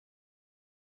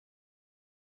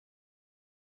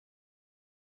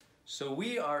So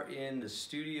we are in the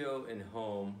studio and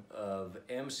home of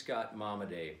M. Scott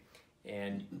Momaday,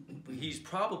 and he's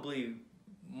probably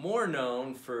more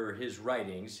known for his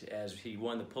writings, as he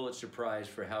won the Pulitzer Prize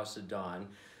for House of Dawn,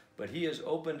 but he has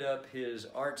opened up his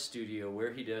art studio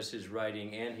where he does his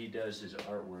writing and he does his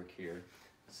artwork here.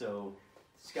 So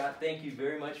Scott, thank you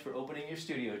very much for opening your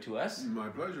studio to us. My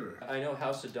pleasure. I know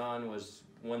House of Dawn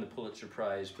won the Pulitzer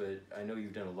Prize, but I know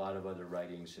you've done a lot of other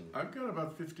writings. And I've got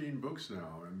about 15 books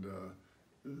now, and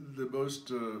the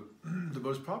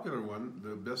most popular one,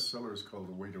 the bestseller, is called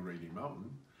The Way to Rainy Mountain,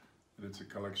 and it's a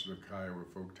collection of Kiowa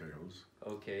folk tales.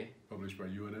 Okay. Published by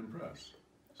UNM Press.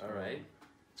 So all right.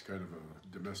 It's kind of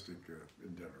a domestic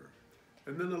endeavor.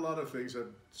 And then a lot of things. I have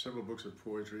several books of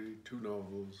poetry, 2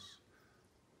 novels,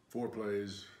 4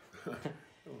 plays,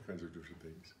 all kinds of different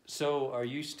things. So are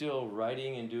you still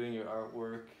writing and doing your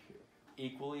artwork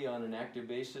equally on an active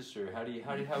basis, or how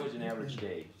is an average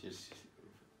day? Just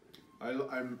when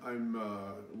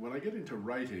I get into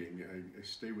writing, I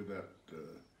stay with that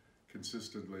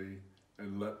consistently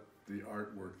and let the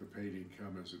artwork, the painting,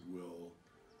 come as it will.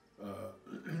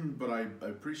 But I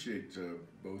appreciate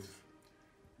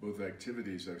both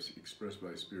activities. I've expressed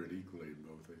my spirit equally in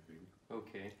both, I think.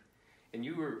 Okay. And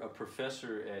you were a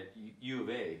professor at U of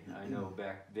A, I know,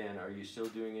 back then. Are you still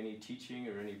doing any teaching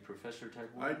or any professor type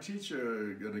work? I teach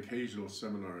an occasional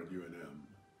seminar at UNM.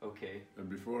 Okay. And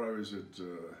before I was at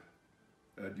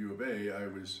U of A, I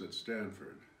was at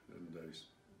Stanford, and I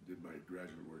did my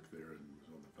graduate work there and was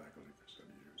on the faculty for some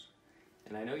years.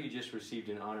 And I know you just received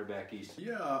an honor back east.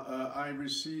 Yeah, I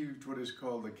received what is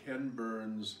called the Ken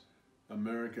Burns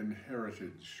American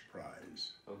Heritage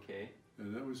Prize. Okay.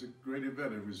 And that was a great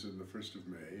event. It was on the 1st of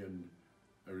May, and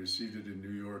I received it in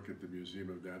New York at the Museum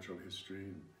of Natural History,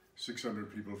 and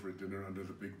 600 people for dinner under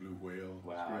the big blue whale.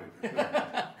 Wow. It was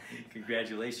great.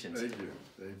 Congratulations. Thank you,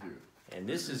 thank you. And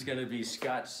this is going to be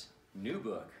Scott's new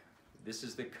book. This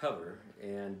is the cover,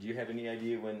 and do you have any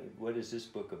idea what is this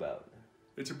book about?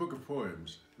 It's a book of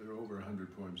poems. There are over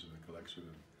 100 poems in the collection.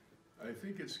 And I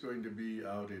think it's going to be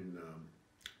out in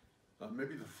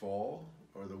maybe the fall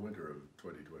or the winter of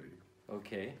 2020.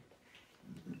 Okay.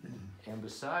 And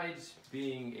besides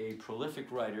being a prolific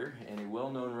writer and a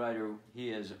well-known writer, he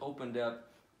has opened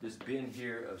up this bin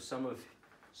here of some of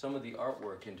the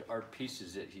artwork into art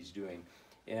pieces that he's doing.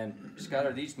 And Scott,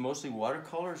 are these mostly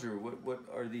watercolors, or what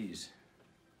are these?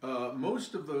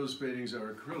 Most of those paintings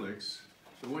are acrylics.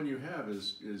 The one you have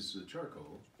is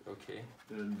charcoal. Okay.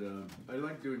 And I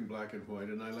like doing black and white,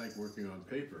 and I like working on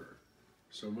paper.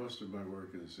 So most of my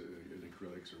work is in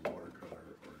acrylics or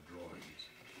watercolor or drawings.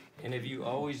 And have you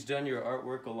always done your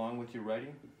artwork along with your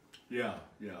writing? Yeah,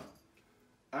 yeah.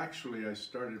 Actually, I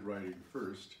started writing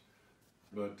first,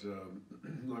 but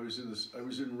I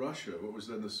was in Russia, what was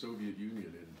then the Soviet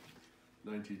Union, in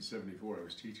 1974. I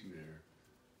was teaching there,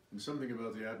 and something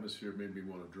about the atmosphere made me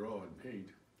want to draw and paint.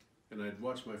 And I'd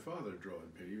watched my father draw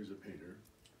and paint. He was a painter,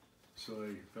 so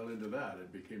I fell into that.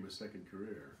 It became a second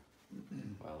career.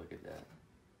 Wow, look at that.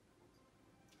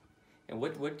 And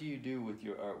what do you do with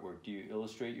your artwork? Do you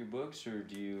illustrate your books, or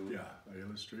do you... Yeah, I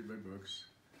illustrate my books.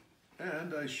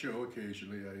 And I show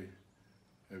occasionally.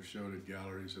 I have shown at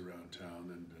galleries around town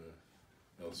and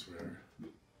elsewhere.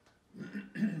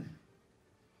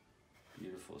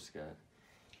 Beautiful, Scott.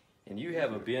 And you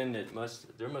have a bin that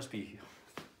there must be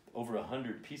over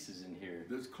 100 pieces in here.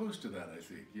 There's close to that, I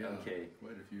think. Yeah, okay.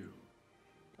 Quite a few.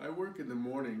 I work in the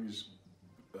mornings,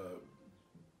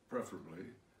 preferably,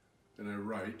 and I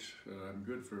write. I'm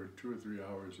good for 2 or 3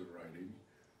 hours of writing,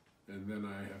 and then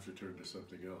I have to turn to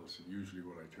something else. And usually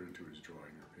what I turn to is drawing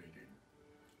or painting,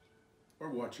 or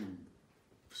watching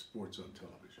sports on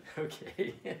television.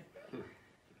 Okay.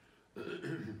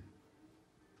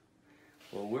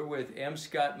 Well, we're with M.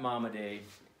 Scott Momaday.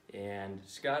 And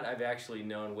Scott, I've actually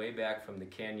known way back from the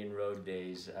Canyon Road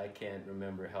days. I can't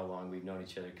remember how long we've known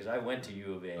each other, because I went to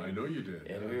U of A. I know you did.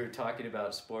 And we were talking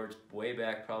about sports way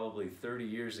back probably 30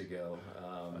 years ago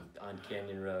on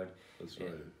Canyon Road. That's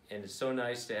right. And it's so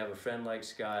nice to have a friend like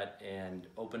Scott and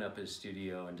open up his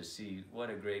studio and to see what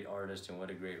a great artist and what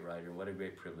a great writer. What a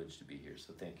great privilege to be here.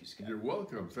 So thank you, Scott. You're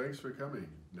welcome. Thanks for coming.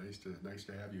 Nice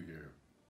to have you here.